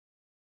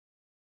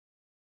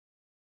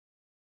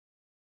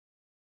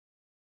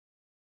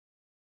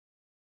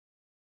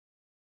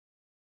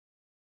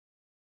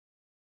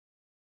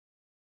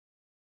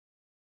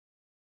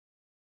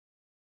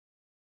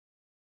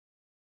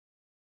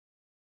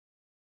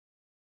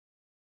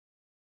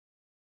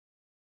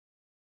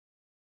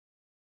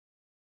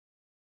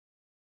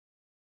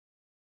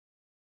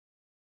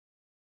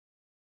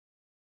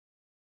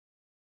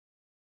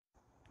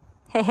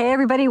Hey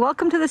everybody,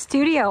 welcome to the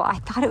studio. I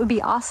thought it would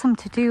be awesome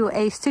to do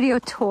a studio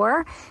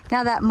tour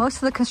now that most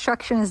of the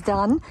construction is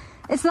done.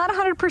 It's not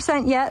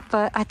 100% yet,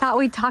 but I thought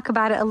we'd talk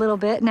about it a little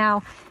bit.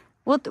 Now,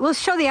 we'll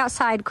show the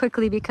outside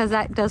quickly because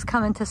that does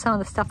come into some of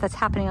the stuff that's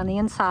happening on the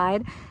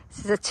inside.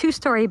 This is a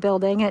 2-story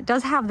building and it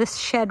does have this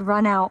shed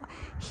run out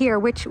here,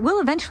 which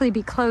will eventually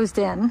be closed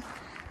in.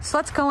 So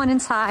let's go on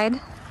inside.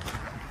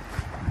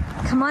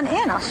 Come on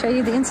in, I'll show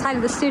you the inside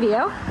of the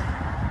studio.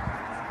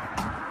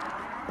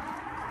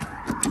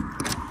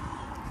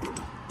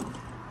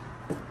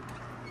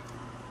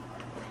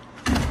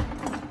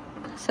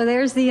 So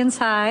there's the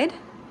inside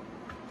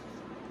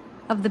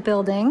of the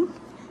building.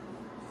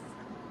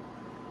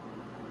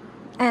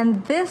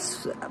 And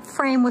this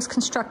frame was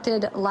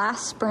constructed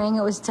last spring.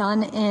 It was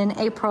done in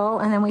April,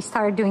 and then we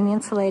started doing the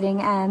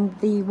insulating and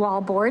the wall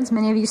boards.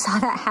 Many of you saw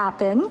that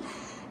happen.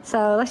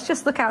 So let's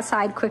just look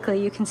outside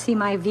quickly. You can see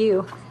my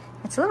view.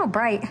 It's a little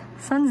bright.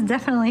 Sun's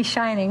definitely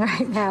shining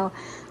right now.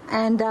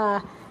 And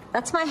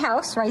that's my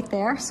house right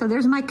there. So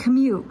there's my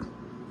commute.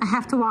 I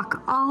have to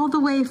walk all the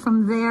way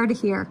from there to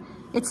here.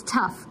 It's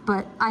tough,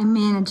 but I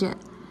manage it.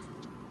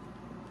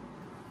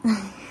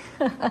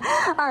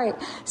 All right,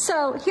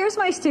 so here's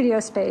my studio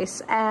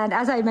space, and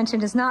as I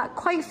mentioned, it's not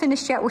quite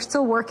finished yet. We're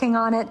still working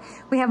on it.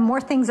 We have more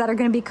things that are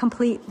going to be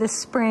complete this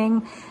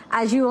spring.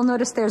 As you will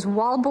notice, there's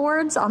wall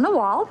boards on the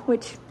wall,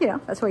 which, you know,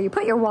 that's where you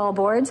put your wall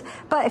boards.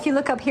 But if you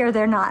look up here,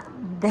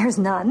 there's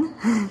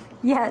none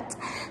yet.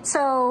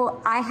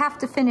 So I have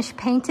to finish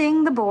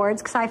painting the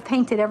boards because I've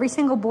painted every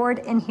single board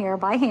in here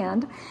by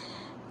hand.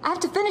 I have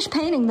to finish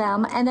painting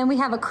them, and then we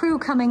have a crew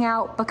coming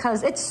out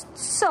because it's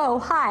so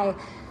high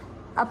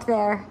up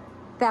there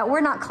that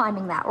we're not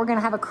climbing that. We're gonna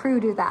have a crew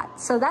do that.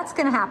 So that's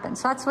gonna happen.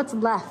 So that's what's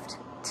left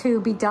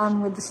to be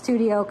done with the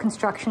studio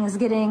construction, is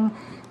getting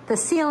the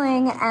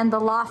ceiling and the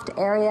loft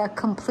area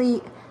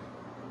complete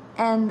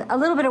and a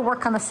little bit of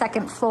work on the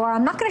second floor.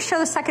 I'm not gonna show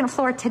the second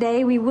floor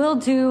today. We will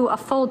do a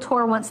full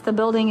tour once the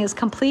building is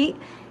complete,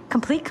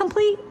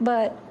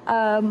 but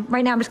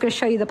right now I'm just gonna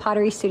show you the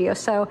pottery studio.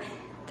 So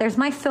there's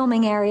my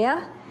filming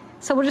area.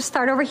 So we'll just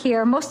start over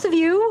here. Most of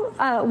you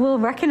will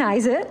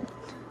recognize it.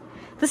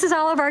 This is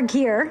all of our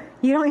gear.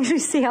 You don't usually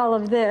see all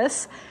of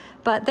this,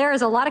 but there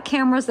is a lot of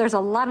cameras. There's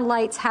a lot of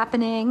lights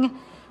happening.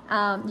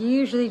 You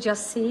usually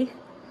just see,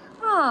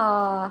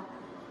 isn't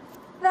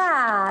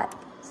that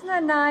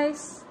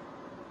nice?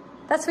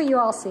 That's what you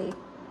all see.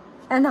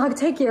 And I'll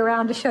take you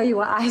around to show you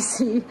what I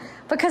see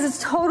because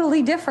it's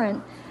totally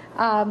different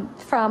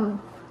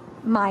from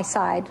my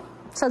side.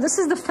 So this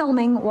is the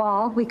filming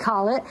wall, we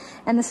call it,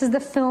 and this is the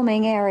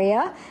filming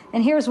area.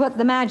 And here's what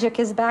the magic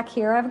is back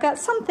here. I've got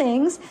some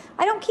things.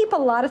 I don't keep a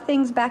lot of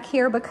things back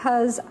here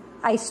because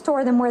I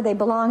store them where they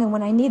belong, and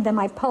when I need them,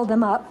 I pull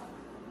them up.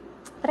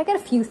 But I got a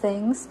few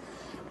things.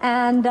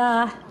 And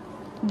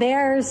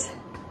this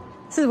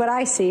is what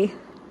I see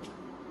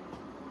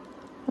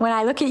when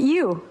I look at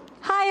you.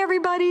 Hi,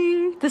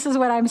 everybody. This is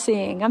what I'm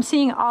seeing. I'm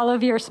seeing all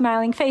of your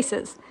smiling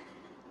faces.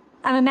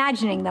 I'm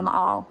imagining them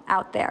all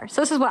out there.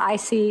 So this is what I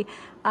see.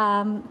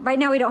 Right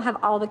now we don't have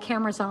all the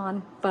cameras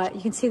on, but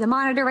you can see the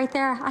monitor right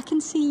there. I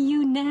can see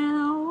you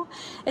now.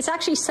 It's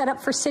actually set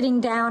up for sitting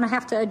down. I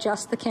have to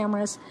adjust the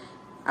cameras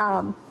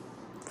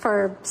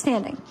for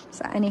standing.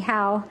 So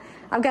anyhow,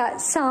 I've got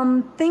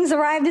some things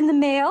arrived in the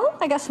mail.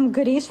 I got some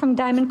goodies from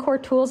Diamond Core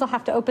Tools. I'll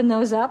have to open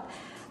those up.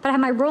 But I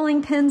have my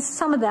rolling pins,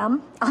 some of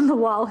them, on the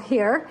wall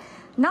here.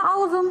 Not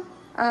all of them.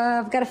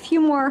 I've got a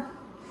few more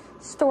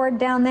stored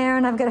down there,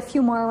 and I've got a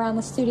few more around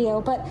the studio.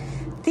 But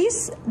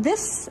this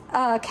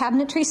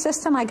cabinetry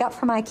system I got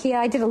from IKEA.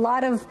 I did a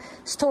lot of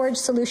storage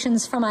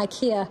solutions from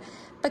IKEA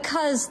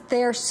because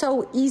they're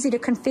so easy to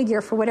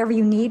configure for whatever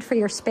you need for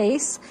your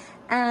space,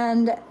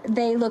 and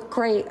they look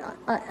great.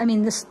 I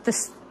mean, this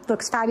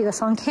looks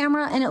fabulous on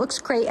camera, and it looks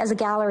great as a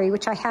gallery,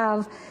 which I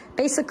have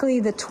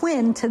basically the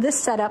twin to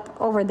this setup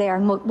over there,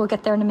 and we'll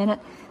get there in a minute.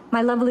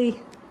 My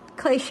lovely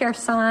ClayShare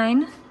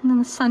sign, and then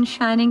the sun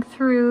shining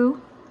through.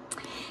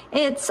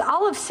 It's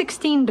all of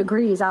 16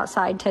 degrees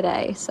outside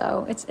today,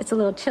 so it's a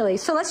little chilly.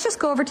 So let's just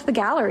go over to the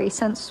gallery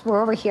since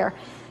we're over here.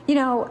 You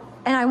know,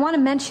 and I want to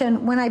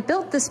mention, when I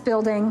built this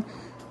building,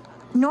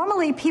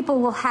 normally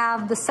people will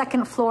have the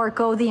second floor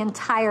go the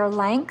entire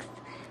length,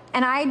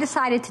 and I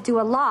decided to do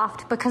a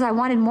loft because I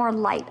wanted more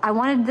light. I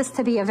wanted this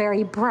to be a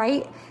very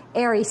bright,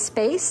 airy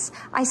space.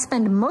 I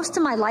spend most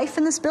of my life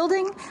in this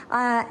building,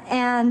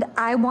 and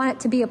I want it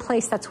to be a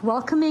place that's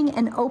welcoming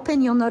and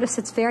open. You'll notice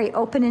it's very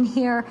open in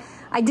here.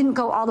 I didn't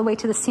go all the way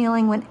to the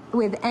ceiling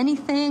with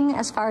anything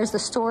as far as the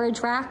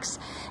storage racks,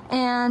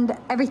 and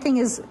everything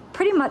is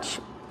pretty much,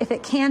 if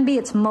it can be,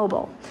 it's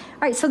mobile. All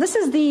right, so this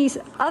is these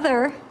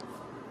other,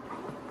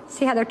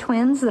 see how they're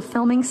twins, the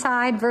filming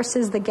side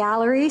versus the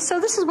gallery. So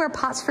this is where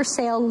Pots for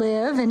Sale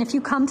live, and if you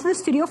come to the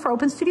studio for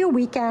Open Studio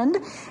Weekend,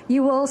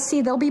 you will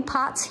see there'll be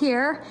pots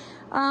here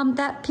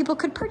that people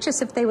could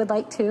purchase if they would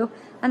like to.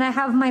 And I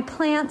have my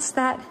plants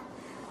that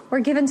were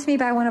given to me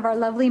by one of our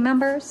lovely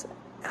members.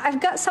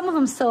 I've got some of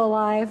them still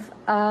alive.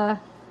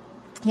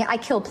 Yeah, I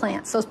kill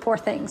plants, those poor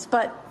things,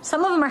 but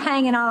some of them are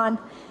hanging on.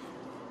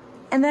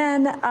 And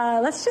then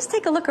let's just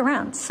take a look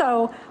around.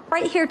 So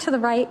right here to the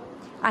right,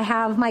 I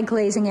have my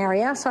glazing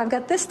area. So I've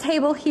got this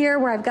table here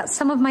where I've got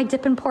some of my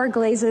dip and pour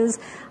glazes.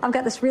 I've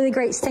got this really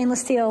great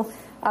stainless steel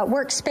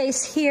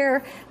workspace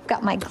here. I've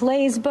got my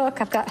glaze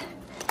book. I've got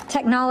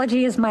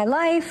technology is my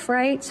life,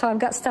 right? So I've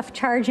got stuff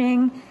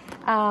charging,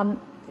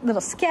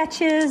 little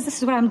sketches. This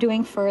is what I'm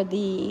doing for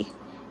the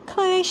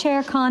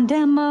ClayShare Con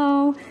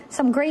demo.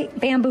 Some great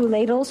bamboo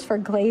ladles for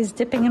glaze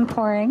dipping and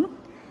pouring.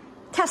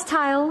 Test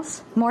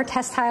tiles, more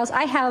test tiles.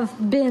 I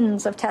have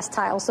bins of test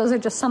tiles. Those are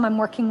just some I'm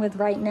working with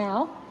right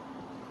now.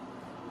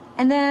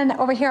 And then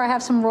over here I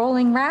have some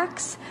rolling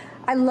racks.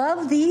 I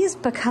love these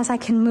because I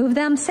can move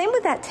them. Same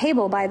with that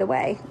table, by the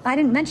way. I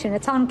didn't mention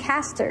it's on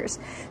casters.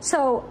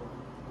 So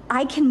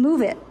I can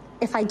move it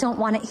if I don't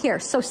want it here.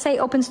 So say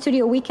Open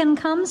Studio Weekend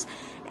comes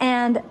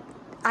and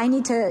I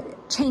need to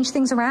change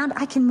things around,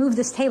 I can move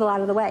this table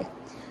out of the way.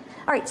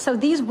 All right, so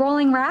these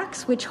rolling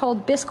racks, which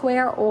hold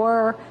bisqueware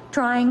or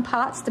drying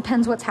pots,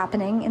 depends what's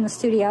happening in the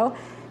studio,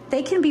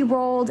 they can be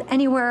rolled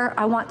anywhere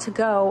I want to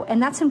go.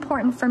 And that's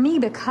important for me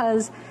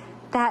because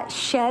that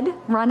shed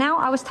runout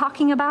I was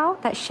talking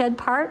about, that shed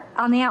part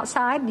on the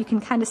outside, you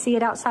can kind of see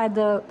it outside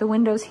the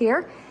windows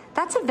here,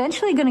 that's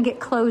eventually going to get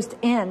closed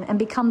in and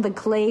become the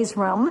glaze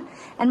room.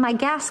 And my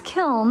gas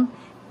kiln,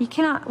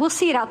 we'll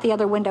see it out the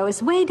other window,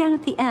 is way down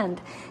at the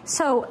end.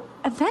 So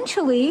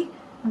eventually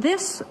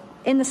this,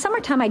 in the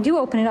summertime I do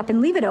open it up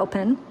and leave it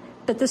open,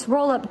 but this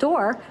roll-up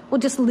door will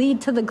just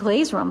lead to the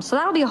glaze room. So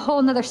that'll be a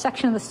whole nother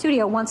section of the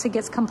studio once it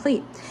gets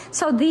complete.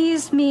 So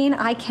these mean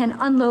I can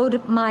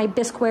unload my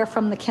bisqueware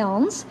from the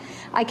kilns.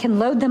 I can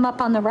load them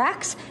up on the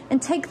racks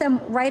and take them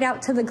right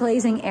out to the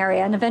glazing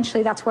area. And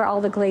eventually that's where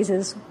all the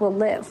glazes will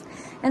live.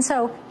 And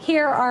so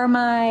here are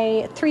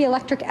my 3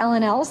 electric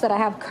L&Ls that I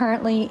have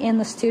currently in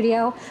the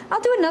studio.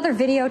 I'll do another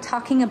video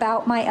talking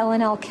about my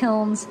L&L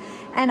kilns.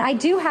 And I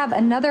do have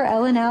another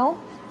L&L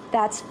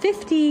that's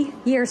 50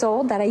 years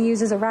old that I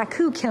use as a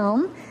raku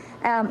kiln.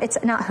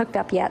 It's not hooked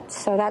up yet,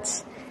 so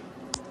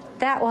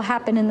that will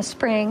happen in the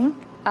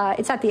spring.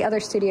 It's at the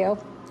other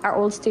studio, our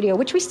old studio,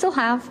 which we still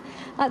have.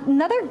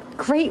 Another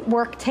great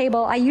work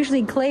table. I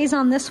usually glaze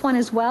on this one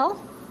as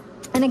well.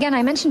 And again,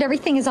 I mentioned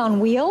everything is on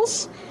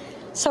wheels,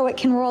 so it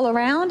can roll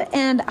around.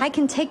 And I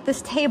can take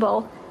this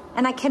table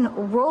and I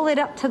can roll it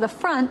up to the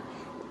front,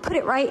 put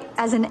it right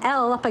as an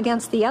L up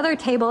against the other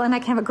table, and I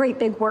can have a great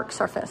big work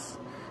surface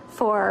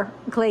for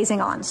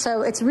glazing on.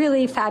 So it's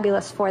really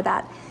fabulous for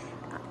that.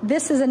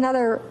 This is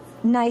another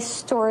nice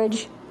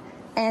storage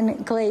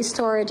and glaze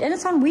storage, and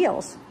it's on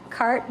wheels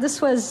cart.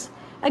 This was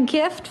a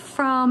gift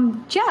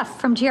from Jeff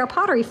from GR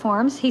Pottery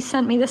Forms. He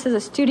sent me this as a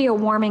studio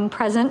warming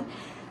present.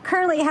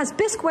 Currently it has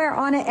bisqueware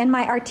on it and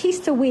my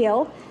Artista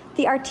wheel.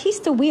 The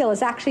Artista wheel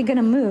is actually going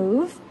to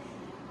move.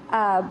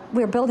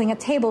 We're building a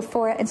table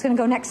for it. It's going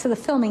to go next to the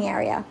filming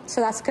area.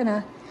 So that's going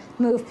to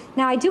move.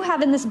 Now I do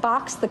have in this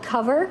box the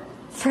cover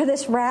for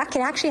this rack. It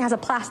actually has a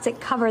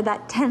plastic cover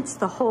that tents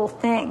the whole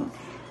thing.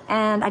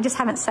 And I just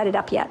haven't set it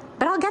up yet.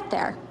 But I'll get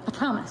there, I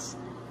promise.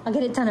 I'll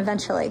get it done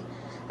eventually.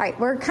 All right,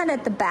 we're kind of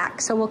at the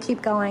back, so we'll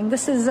keep going.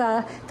 This is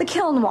the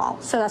kiln wall,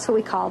 so that's what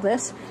we call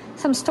this.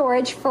 Some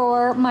storage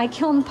for my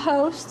kiln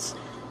posts.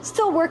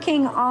 Still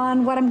working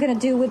on what I'm gonna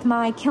do with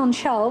my kiln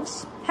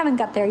shelves. Haven't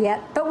got there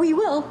yet, but we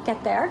will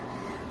get there.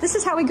 This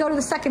is how we go to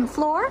the second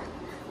floor.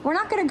 We're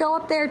not gonna go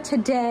up there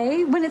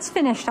today. When it's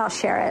finished, I'll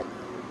share it.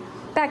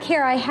 Back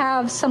here I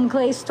have some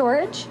glaze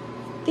storage.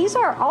 These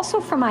are also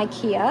from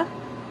IKEA.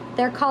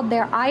 They're called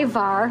their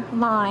Ivar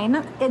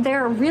line.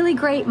 They're a really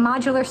great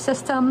modular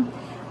system.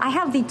 I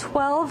have the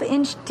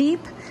 12-inch deep.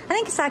 I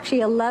think it's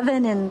actually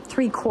 11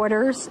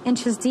 3/4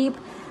 inches deep,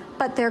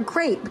 but they're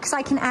great because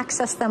I can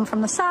access them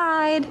from the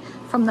side,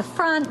 from the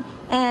front,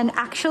 and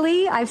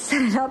actually I've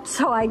set it up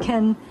so I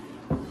can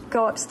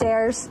go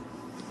upstairs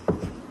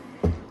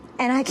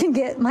and I can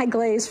get my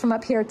glaze from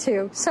up here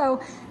too.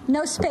 So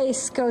no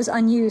space goes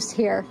unused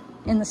here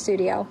in the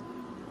studio.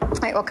 All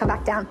right, we'll come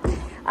back down.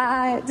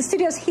 The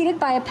studio is heated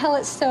by a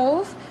pellet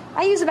stove.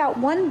 I use about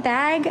 1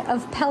 bag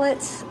of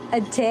pellets a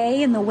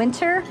day in the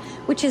winter,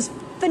 which is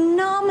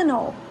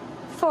phenomenal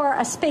for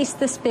a space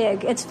this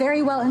big. It's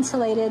very well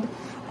insulated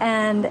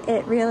and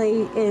it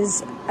really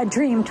is a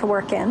dream to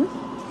work in.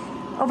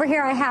 Over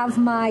here I have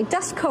my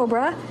Dust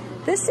Cobra.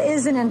 This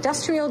is an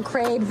industrial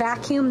grade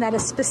vacuum that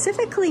is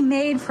specifically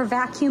made for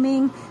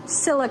vacuuming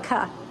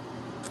silica.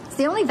 It's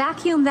the only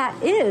vacuum that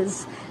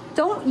is.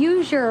 Don't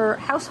use your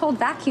household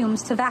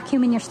vacuums to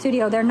vacuum in your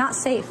studio. They're not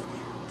safe.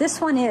 This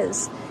one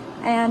is.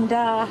 And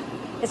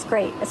it's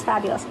great. It's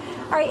fabulous.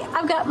 All right,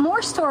 I've got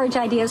more storage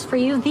ideas for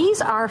you. These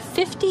are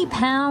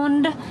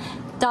 50-pound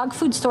dog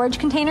food storage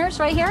containers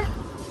right here.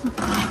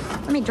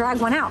 Let me drag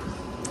one out.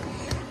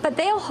 But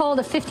they'll hold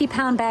a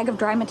 50-pound bag of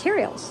dry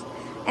materials.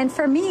 And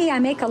for me, I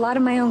make a lot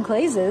of my own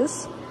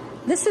glazes.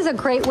 This is a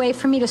great way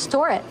for me to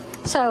store it.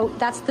 So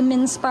that's the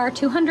Minspar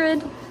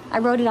 200. I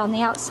wrote it on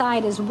the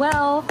outside as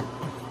well.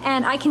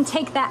 And I can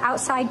take that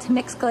outside to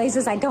mix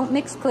glazes. I don't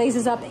mix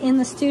glazes up in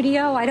the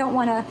studio. I don't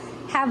want to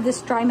have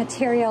this dry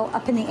material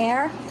up in the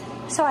air.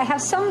 So I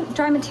have some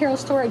dry material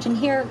storage in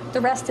here,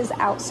 the rest is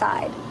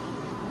outside.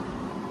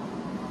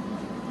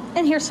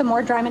 And here's some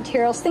more dry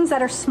materials, things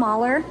that are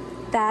smaller,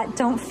 that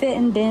don't fit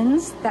in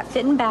bins, that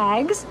fit in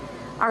bags,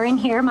 are in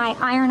here. My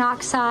iron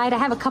oxide, I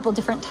have a couple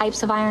different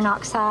types of iron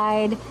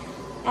oxide,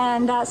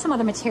 and some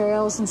other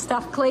materials and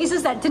stuff.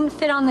 Glazes that didn't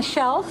fit on the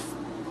shelf.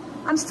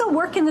 I'm still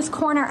working this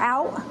corner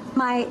out.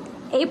 My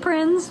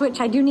aprons,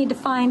 which I do need to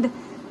find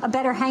a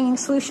better hanging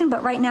solution,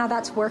 but right now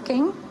that's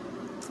working.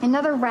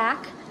 Another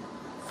rack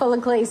full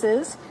of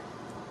glazes.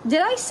 Did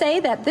I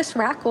say that this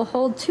rack will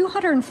hold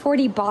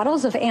 240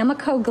 bottles of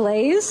Amico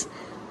glaze?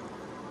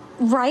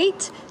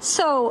 Right?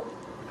 So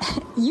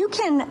you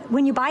can,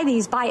 when you buy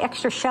these, buy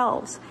extra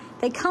shelves.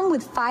 They come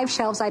with 5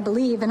 shelves, I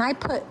believe, and I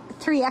put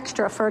 3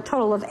 extra for a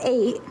total of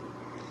 8.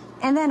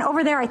 And then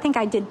over there, I think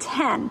I did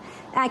 10. And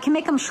I can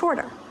make them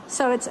shorter.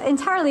 So it's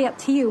entirely up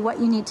to you what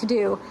you need to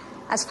do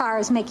as far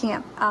as making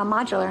it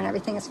modular and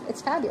everything.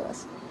 It's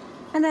fabulous.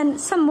 And then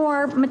some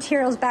more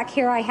materials back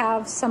here. I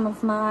have some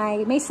of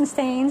my mason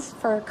stains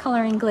for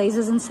coloring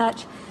glazes and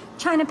such.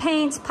 China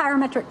paints,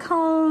 pyrometric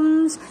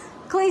cones,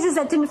 glazes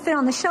that didn't fit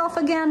on the shelf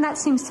again. That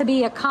seems to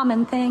be a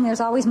common thing.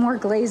 There's always more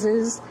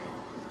glazes.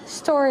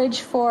 Storage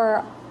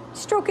for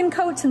stroke and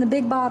coats in the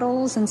big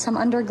bottles and some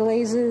under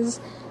glazes.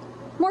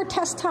 More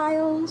test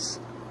tiles.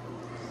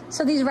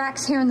 So these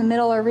racks here in the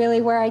middle are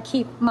really where I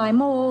keep my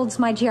molds,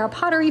 my GR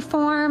pottery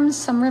forms,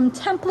 some rim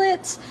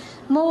templates,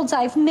 molds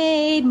I've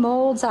made,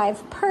 molds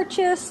I've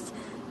purchased,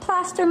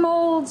 plaster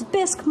molds,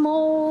 bisque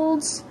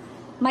molds,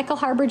 Michael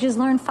Harbridge's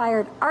Learn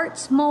Fired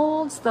Arts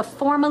molds, the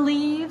Forma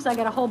leaves, I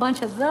got a whole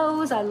bunch of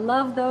those, I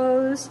love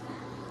those.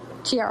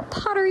 GR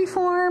pottery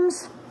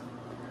forms.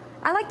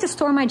 I like to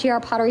store my GR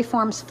pottery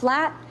forms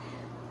flat.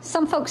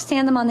 Some folks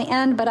stand them on the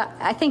end, but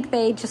I think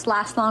they just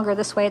last longer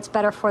this way. It's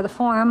better for the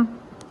form.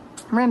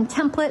 Rim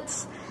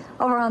templates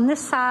over on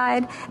this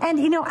side. And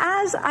you know,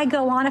 as I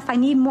go on, if I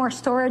need more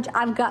storage,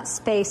 I've got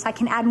space. I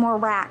can add more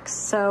racks,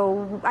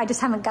 so I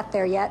just haven't got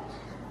there yet.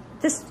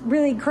 This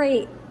really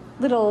great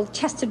little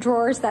chest of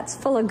drawers that's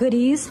full of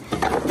goodies.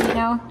 You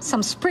know,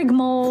 some sprig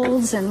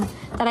molds and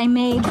that I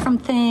made from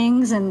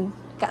things, and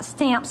got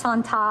stamps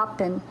on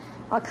top and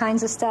all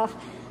kinds of stuff.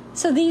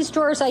 So these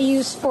drawers I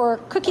use for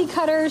cookie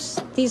cutters.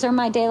 These are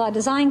my De La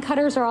Design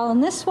cutters, are all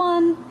in this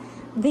one.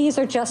 These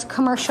are just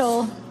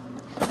commercial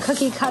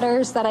cookie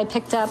cutters that I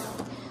picked up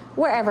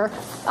wherever,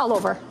 all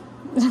over,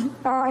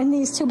 are in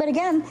these two. But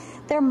again,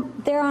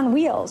 they're on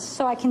wheels,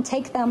 so I can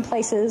take them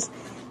places.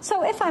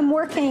 So if I'm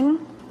working,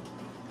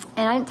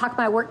 and I didn't talk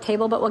about my work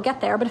table, but we'll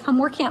get there, but if I'm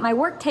working at my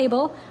work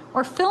table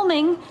or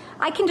filming,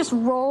 I can just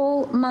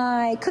roll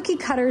my cookie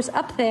cutters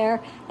up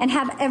there and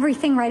have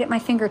everything right at my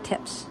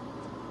fingertips.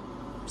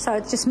 So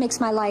it just makes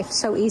my life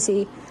so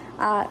easy.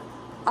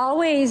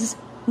 Always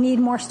need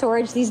more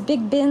storage. These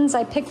big bins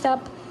I picked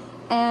up,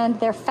 and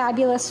they're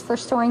fabulous for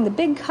storing the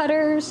big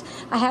cutters.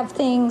 I have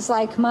things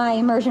like my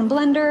immersion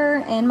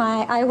blender and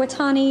my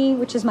Iwatani,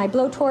 which is my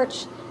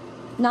blowtorch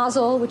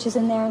nozzle, which is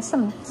in there, and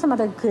some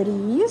other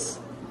goodies.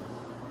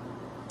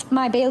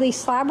 My Bailey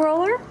slab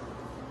roller.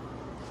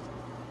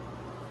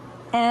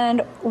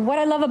 And what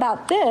I love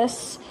about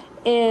this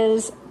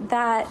is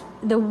that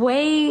the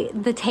way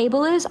the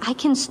table is, I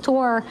can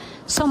store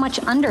so much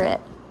under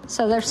it.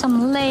 So there's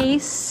some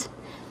lace,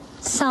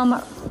 some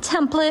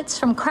templates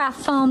from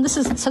craft foam. This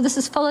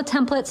is full of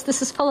templates.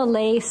 This is full of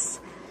lace.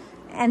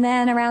 And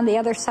then around the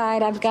other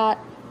side, I've got,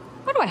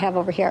 what do I have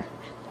over here?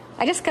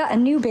 I just got a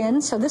new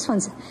bin, so this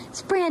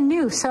it's brand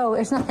new, so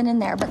there's nothing in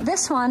there. But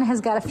this one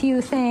has got a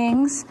few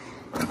things.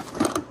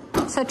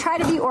 So try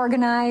to be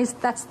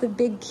organized. That's the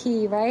big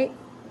key, right?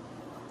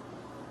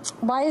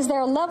 Why is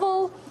there a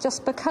level?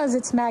 Just because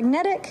it's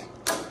magnetic,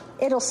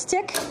 it'll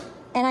stick,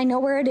 and I know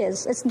where it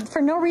is. It's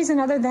for no reason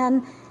other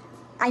than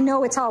I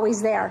know it's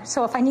always there.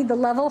 So if I need the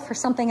level for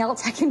something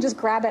else, I can just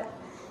grab it.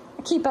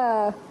 I keep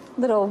a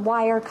little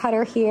wire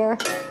cutter here.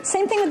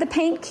 Same thing with the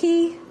paint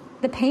key.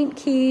 The paint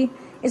key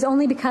is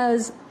only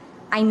because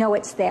I know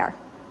it's there.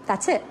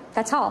 That's it.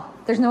 That's all.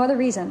 There's no other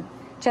reason.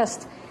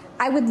 Just,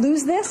 I would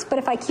lose this, but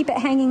if I keep it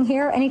hanging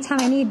here,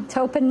 anytime I need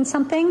to open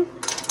something,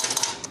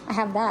 I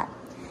have that.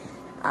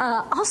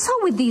 Also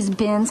with these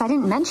bins, I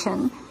didn't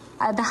mention,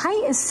 the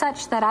height is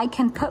such that I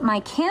can put my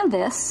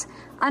canvas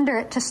under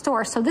it to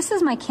store. So this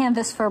is my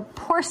canvas for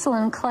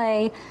porcelain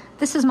clay.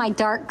 This is my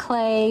dark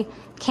clay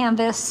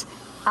canvas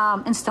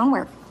and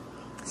stoneware.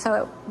 So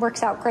it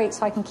works out great,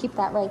 so I can keep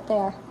that right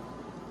there.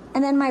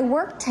 And then my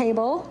work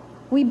table,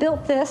 we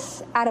built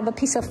this out of a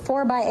piece of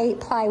 4x8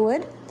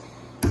 plywood.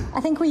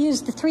 I think we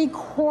used the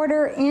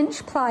 3/4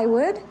 inch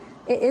plywood.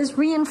 It is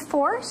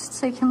reinforced,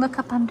 so you can look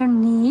up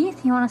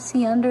underneath. You want to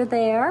see under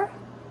there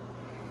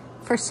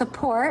for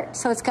support.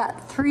 So it's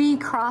got 3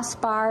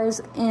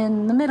 crossbars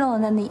in the middle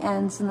and then the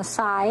ends and the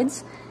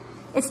sides.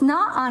 It's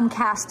not on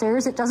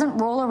casters. It doesn't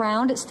roll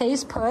around. It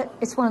stays put.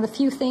 It's one of the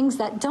few things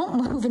that don't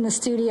move in the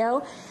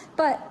studio.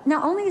 But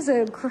not only is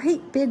it a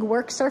great big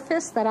work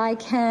surface that I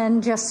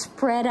can just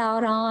spread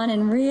out on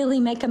and really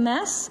make a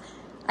mess,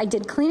 I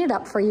did clean it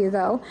up for you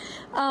though.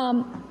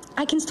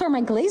 I can store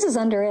my glazes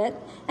under it.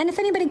 And if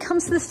anybody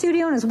comes to the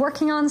studio and is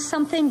working on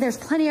something, there's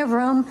plenty of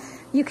room.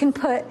 You can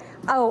put,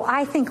 oh,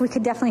 I think we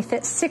could definitely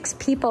fit 6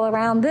 people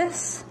around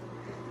this.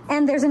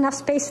 And there's enough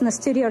space in the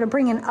studio to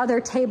bring in other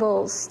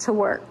tables to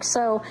work.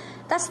 So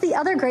that's the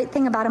other great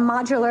thing about a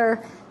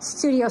modular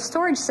studio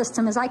storage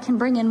system is I can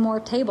bring in more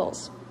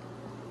tables.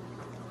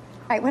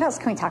 All right, what else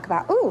can we talk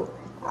about? Ooh,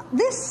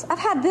 this, I've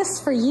had this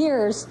for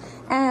years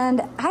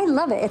and I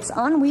love it. It's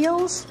on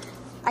wheels.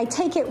 I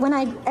take it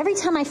every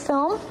time I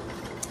film,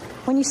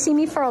 when you see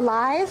me for a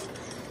live,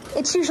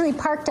 it's usually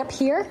parked up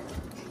here.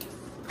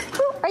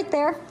 Ooh, right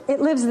there,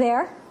 it lives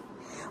there.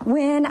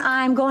 When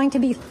I'm going to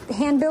be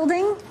hand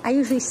building, I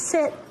usually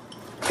sit,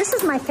 this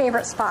is my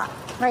favorite spot,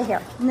 right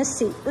here, in this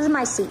seat. This is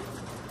my seat.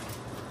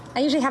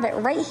 I usually have it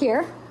right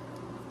here.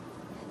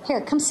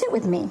 Here, come sit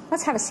with me.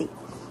 Let's have a seat.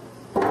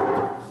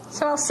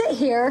 So I'll sit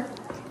here.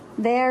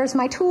 There's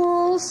my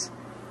tools,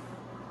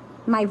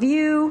 my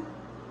view.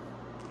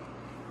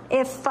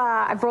 If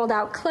I've rolled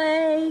out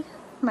clay,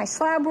 my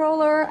slab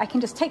roller, I can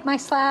just take my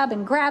slab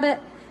and grab it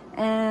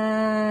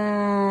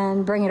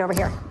and bring it over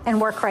here and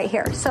work right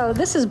here. So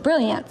this is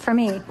brilliant for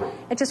me.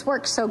 It just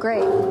works so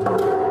great.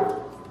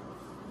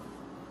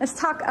 Let's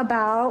talk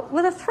about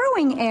a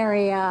throwing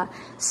area.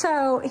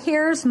 So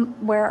here's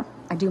where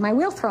I do my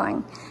wheel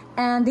throwing.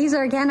 And these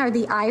are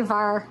the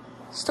Ivar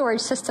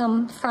storage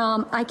system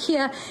from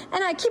IKEA.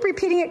 And I keep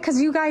repeating it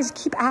because you guys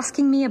keep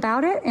asking me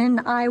about it and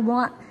I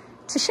want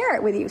to share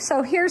it with you.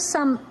 So here's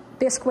some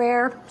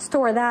bisqueware,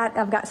 store that.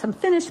 I've got some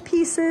finished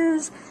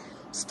pieces,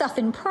 stuff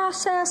in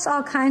process,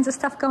 all kinds of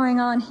stuff going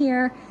on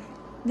here.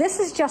 This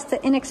is just an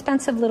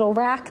inexpensive little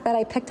rack that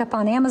I picked up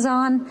on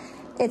Amazon.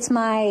 It's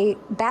my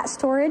bat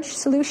storage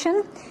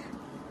solution.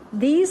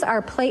 These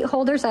are plate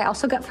holders I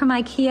also got from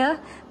IKEA,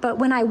 but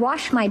when I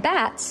wash my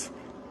bats,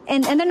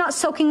 and they're not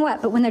soaking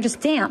wet, but when they're just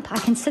damp, I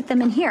can sit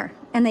them in here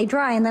and they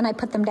dry and then I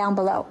put them down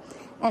below.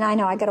 And I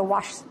know I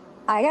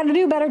gotta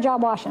do a better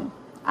job washing.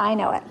 I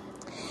know it.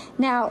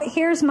 Now,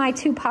 here's my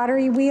 2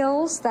 pottery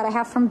wheels that I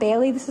have from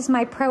Bailey. This is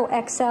my Pro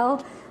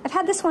XL. I've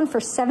had this one for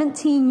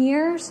 17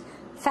 years.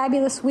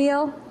 Fabulous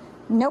wheel,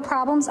 no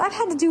problems. I've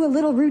had to do a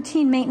little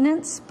routine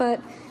maintenance,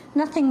 but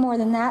nothing more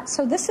than that.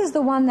 So this is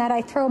the one that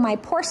I throw my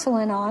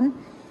porcelain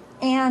on.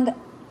 And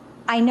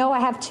I know I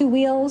have 2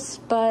 wheels,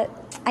 but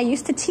I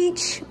used to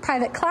teach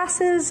private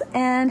classes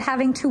and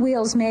having 2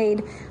 wheels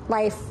made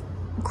life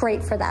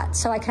great for that.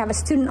 So I could have a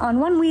student on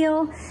one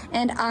wheel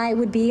and I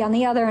would be on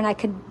the other and I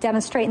could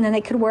demonstrate and then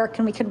they could work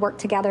and we could work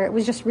together. It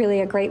was just really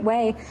a great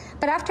way.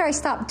 But after I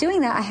stopped doing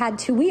that, I had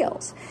 2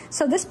 wheels.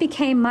 So this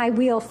became my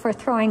wheel for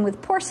throwing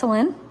with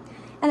porcelain.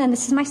 And then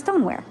this is my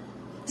stoneware.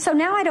 So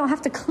now I don't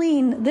have to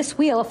clean this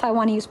wheel if I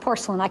want to use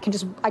porcelain. I can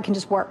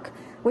just work,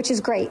 which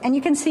is great. And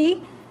you can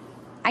see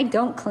I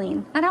don't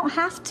clean. I don't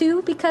have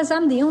to because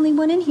I'm the only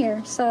one in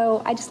here.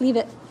 So I just leave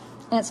it.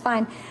 And it's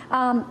fine.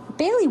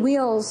 Bailey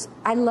wheels,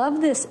 I love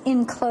this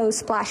enclosed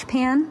splash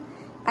pan.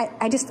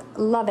 I just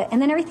love it.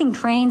 And then everything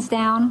drains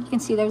down. You can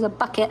see there's a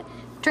bucket,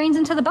 drains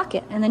into the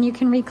bucket, and then you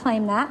can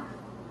reclaim that.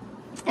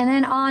 And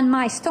then on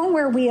my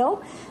stoneware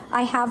wheel,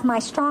 I have my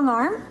strong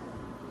arm,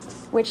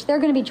 which they're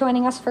going to be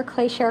joining us for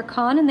ClayShare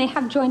Con, and they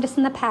have joined us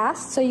in the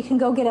past, so you can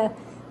go get a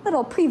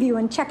little preview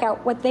and check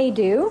out what they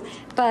do.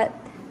 But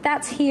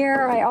that's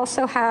here. I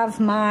also have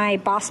my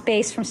Boss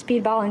Base from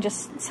Speedball and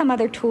just some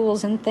other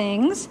tools and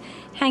things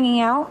hanging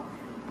out.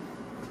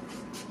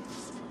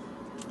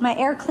 My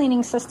air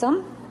cleaning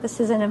system.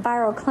 This is an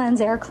EnviroCleanse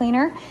air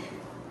cleaner.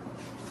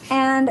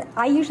 And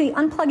I usually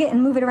unplug it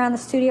and move it around the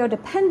studio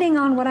depending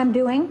on what I'm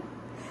doing.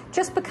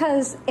 Just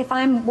because if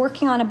I'm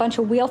working on a bunch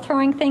of wheel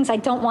throwing things, I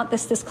don't want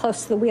this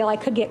close to the wheel. I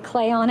could get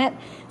clay on it,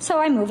 so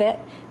I move it.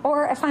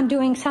 Or if I'm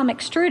doing some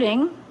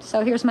extruding,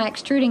 so here's my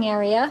extruding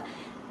area,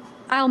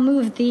 I'll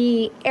move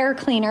the air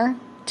cleaner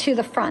to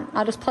the front.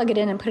 I'll just plug it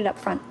in and put it up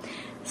front.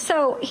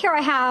 So here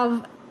I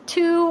have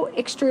 2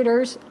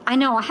 extruders. I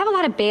know I have a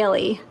lot of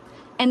Bailey,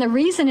 and the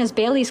reason is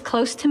Bailey's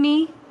close to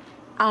me,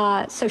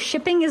 so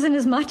shipping isn't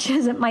as much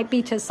as it might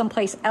be to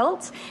someplace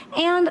else,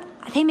 and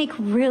they make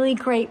really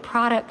great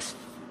products.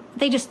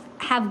 They just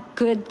have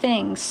good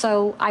things,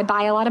 so I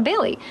buy a lot of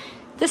Bailey.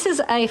 This is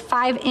a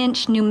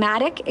 5-inch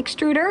pneumatic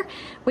extruder,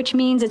 which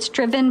means it's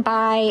driven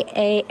by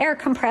an air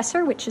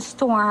compressor, which is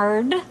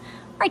stored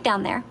right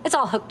down there. It's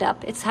all hooked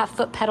up. It's a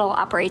foot pedal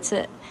operates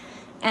it.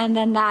 And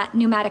then that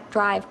pneumatic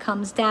drive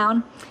comes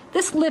down.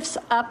 This lifts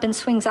up and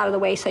swings out of the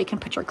way so you can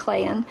put your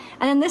clay in.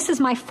 And then this is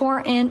my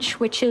 4-inch,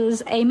 which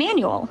is a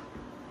manual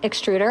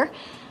extruder.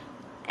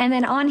 And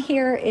then on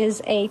here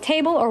is a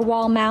table or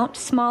wall mount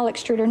small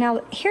extruder.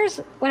 Now here's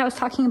what I was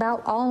talking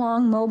about, all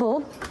along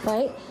mobile,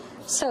 right?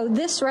 So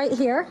this right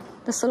here,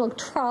 this little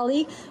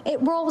trolley, it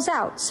rolls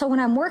out. So when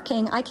I'm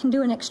working, I can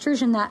do an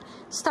extrusion that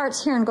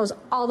starts here and goes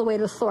all the way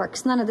to the floor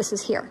because none of this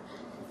is here.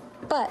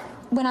 But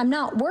when I'm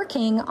not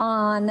working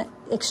on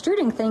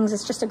extruding things,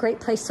 it's just a great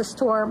place to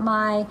store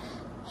my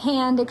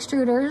hand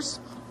extruders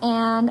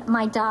and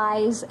my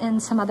dies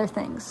and some other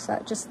things.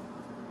 So just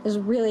is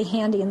really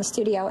handy in the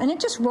studio. And it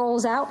just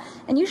rolls out,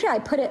 and usually I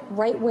put it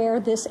right where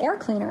this air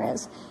cleaner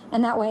is.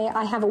 And that way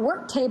I have a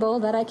work table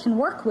that I can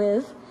work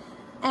with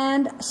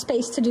and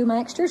space to do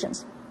my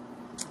extrusions.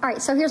 All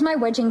right, so here's my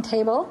wedging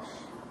table.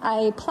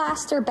 A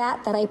plaster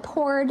bat that I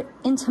poured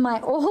into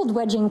my old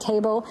wedging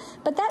table,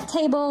 but that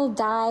table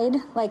died.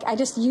 Like, I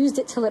just used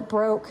it till it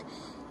broke,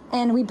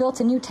 and we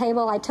built a new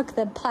table. I took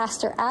the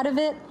plaster out of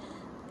it,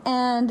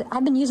 and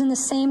I've been using the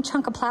same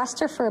chunk of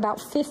plaster for about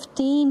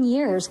 15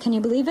 years. Can you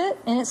believe it?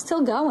 And it's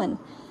still going.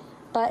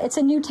 But it's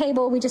a new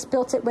table. We just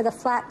built it with a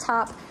flat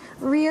top,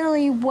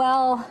 really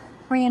well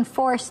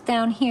reinforced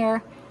down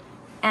here,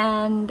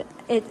 and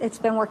it's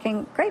been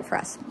working great for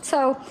us.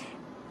 So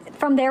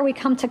from there we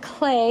come to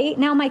clay.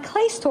 Now my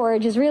clay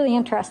storage is really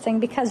interesting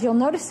because you'll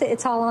notice that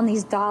it's all on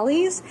these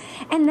dollies,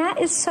 and that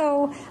is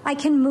so I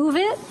can move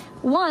it,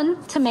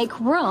 one, to make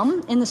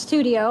room in the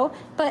studio,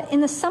 but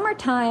in the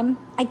summertime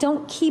I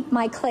don't keep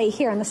my clay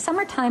here. In the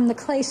summertime the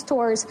clay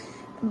stores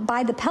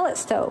by the pellet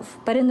stove,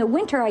 but in the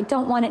winter I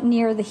don't want it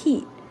near the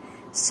heat.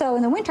 So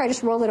in the winter I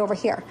just roll it over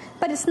here,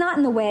 but it's not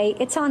in the way,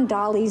 it's on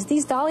dollies.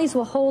 These dollies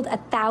will hold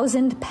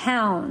 1,000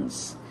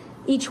 pounds.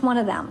 Each one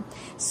of them.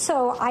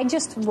 So I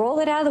just roll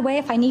it out of the way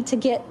if I need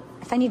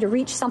to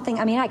reach something.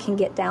 I mean, I can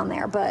get down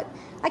there, but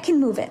I can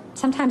move it.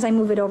 Sometimes I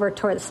move it over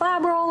toward the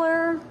slab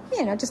roller,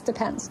 you know, it just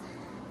depends.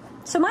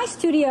 So my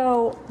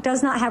studio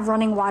does not have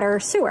running water or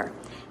sewer.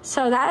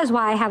 So that is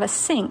why I have a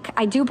sink.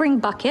 I do bring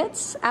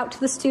buckets out to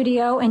the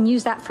studio and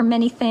use that for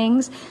many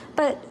things,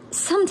 but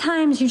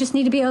sometimes you just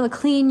need to be able to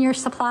clean your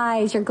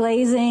supplies, your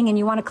glazing, and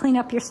you want to clean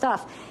up your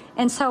stuff.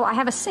 And so I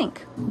have a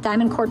sink.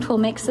 Diamond Core Tool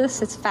makes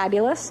this, it's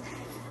fabulous.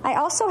 I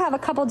also have a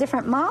couple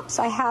different mops.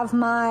 I have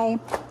my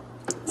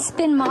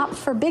spin mop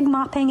for big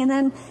mopping, and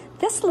then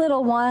this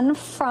little one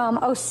from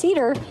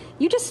Cedar,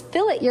 you just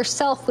fill it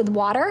yourself with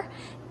water,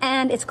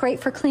 and it's great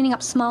for cleaning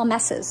up small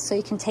messes, so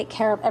you can take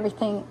care of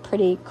everything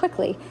pretty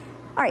quickly.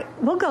 All right,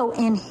 we'll go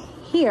in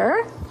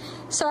here.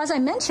 So as I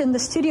mentioned, the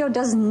studio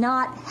does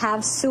not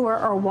have sewer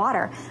or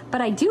water, but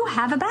I do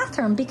have a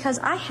bathroom because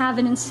I have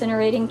an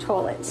incinerating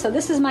toilet. So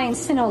this is my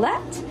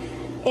Incinolette.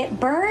 It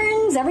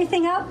burns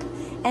everything up,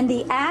 and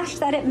the ash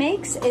that it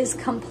makes is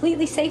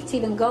completely safe to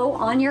even go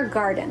on your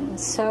garden.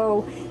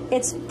 So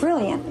it's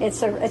brilliant.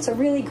 It's a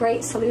really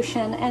great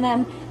solution. And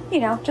then, you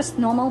know, just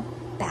normal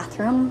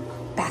bathroom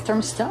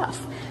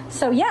stuff.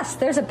 So yes,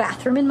 there's a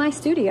bathroom in my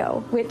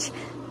studio, which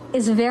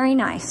is very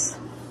nice.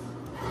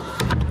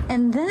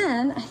 And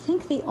then I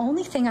think the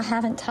only thing I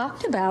haven't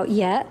talked about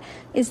yet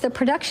is the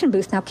production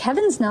booth. Now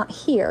Kevin's not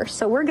here,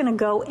 so we're gonna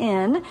go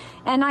in.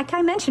 And like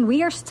I mentioned,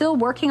 we are still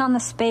working on the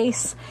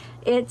space.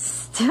 It's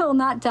still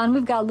not done.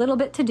 We've got a little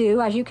bit to do.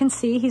 As you can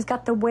see, he's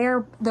got the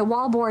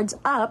wall boards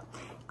up,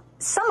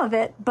 some of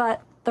it,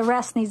 but the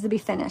rest needs to be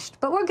finished.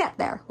 But we'll get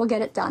there. We'll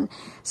get it done.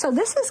 So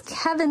this is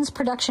Kevin's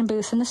production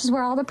booth, and this is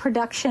where all the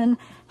production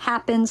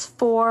happens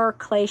for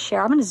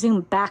ClayShare. I'm going to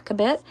zoom back a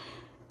bit.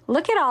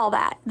 Look at all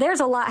that. There's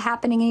a lot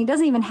happening, and he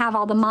doesn't even have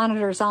all the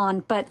monitors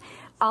on, but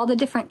all the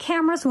different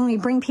cameras. When we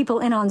bring people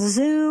in on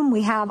Zoom,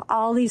 we have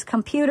all these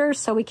computers,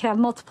 so we can have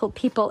multiple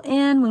people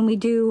in when we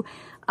do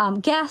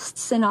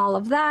guests and all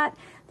of that.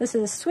 This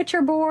is a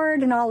switcher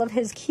board and all of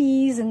his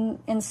keys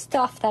and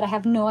stuff that I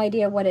have no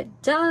idea what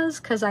it does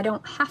because I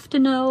don't have to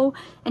know.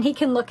 And he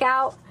can look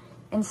out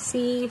and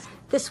see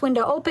this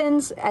window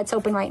opens. It's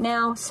open right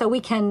now, so we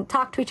can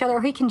talk to each other,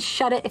 or he can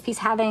shut it if he's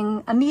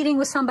having a meeting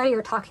with somebody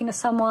or talking to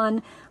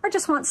someone or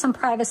just wants some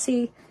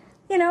privacy.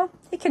 You know,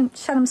 he can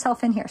shut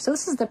himself in here. So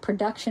this is the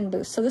production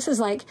booth. So this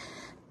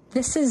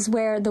is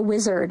where the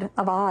Wizard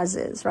of Oz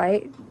is,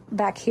 right?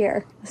 Back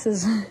here. This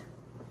is...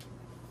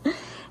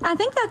 I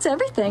think that's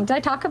everything. Did I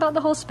talk about the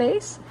whole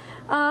space?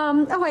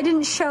 Oh, I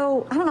didn't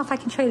show, I don't know if I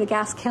can show you the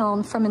gas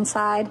kiln from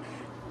inside.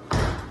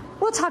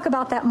 We'll talk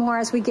about that more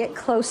as we get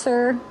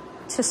closer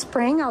to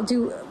spring. I'll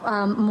do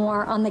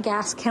more on the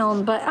gas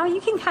kiln, but oh, you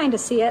can kind of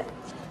see it.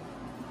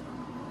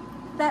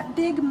 That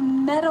big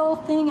metal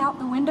thing out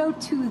the window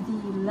to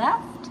the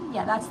left,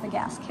 yeah, that's the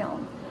gas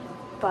kiln.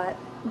 But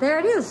there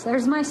it is.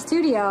 There's my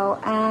studio,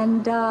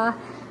 and a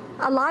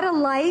lot of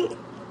light,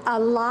 a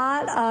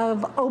lot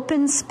of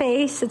open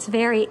space. It's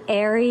very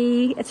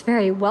airy. It's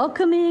very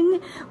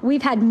welcoming.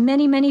 We've had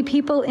many, many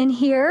people in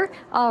here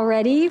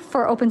already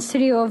for open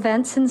studio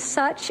events and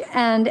such,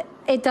 and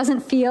it doesn't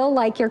feel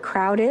like you're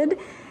crowded.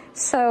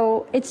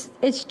 So it's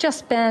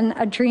just been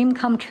a dream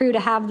come true to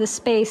have this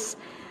space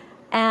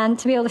and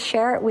to be able to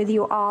share it with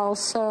you all.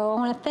 So I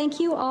want to thank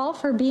you all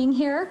for being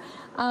here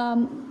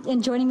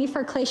and joining me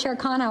for ClayShare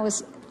Con. I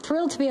was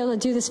thrilled to be able to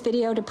do this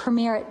video to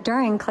premiere it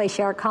during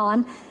ClayShare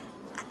Con.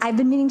 I've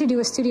been meaning to do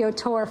a studio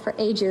tour for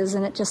ages,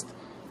 and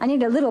I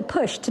need a little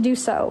push to do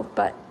so,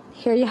 but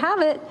here you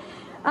have it.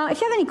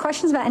 If you have any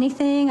questions about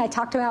anything I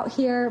talked about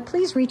here,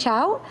 please reach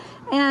out,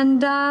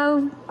 and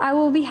I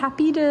will be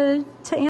happy to answer.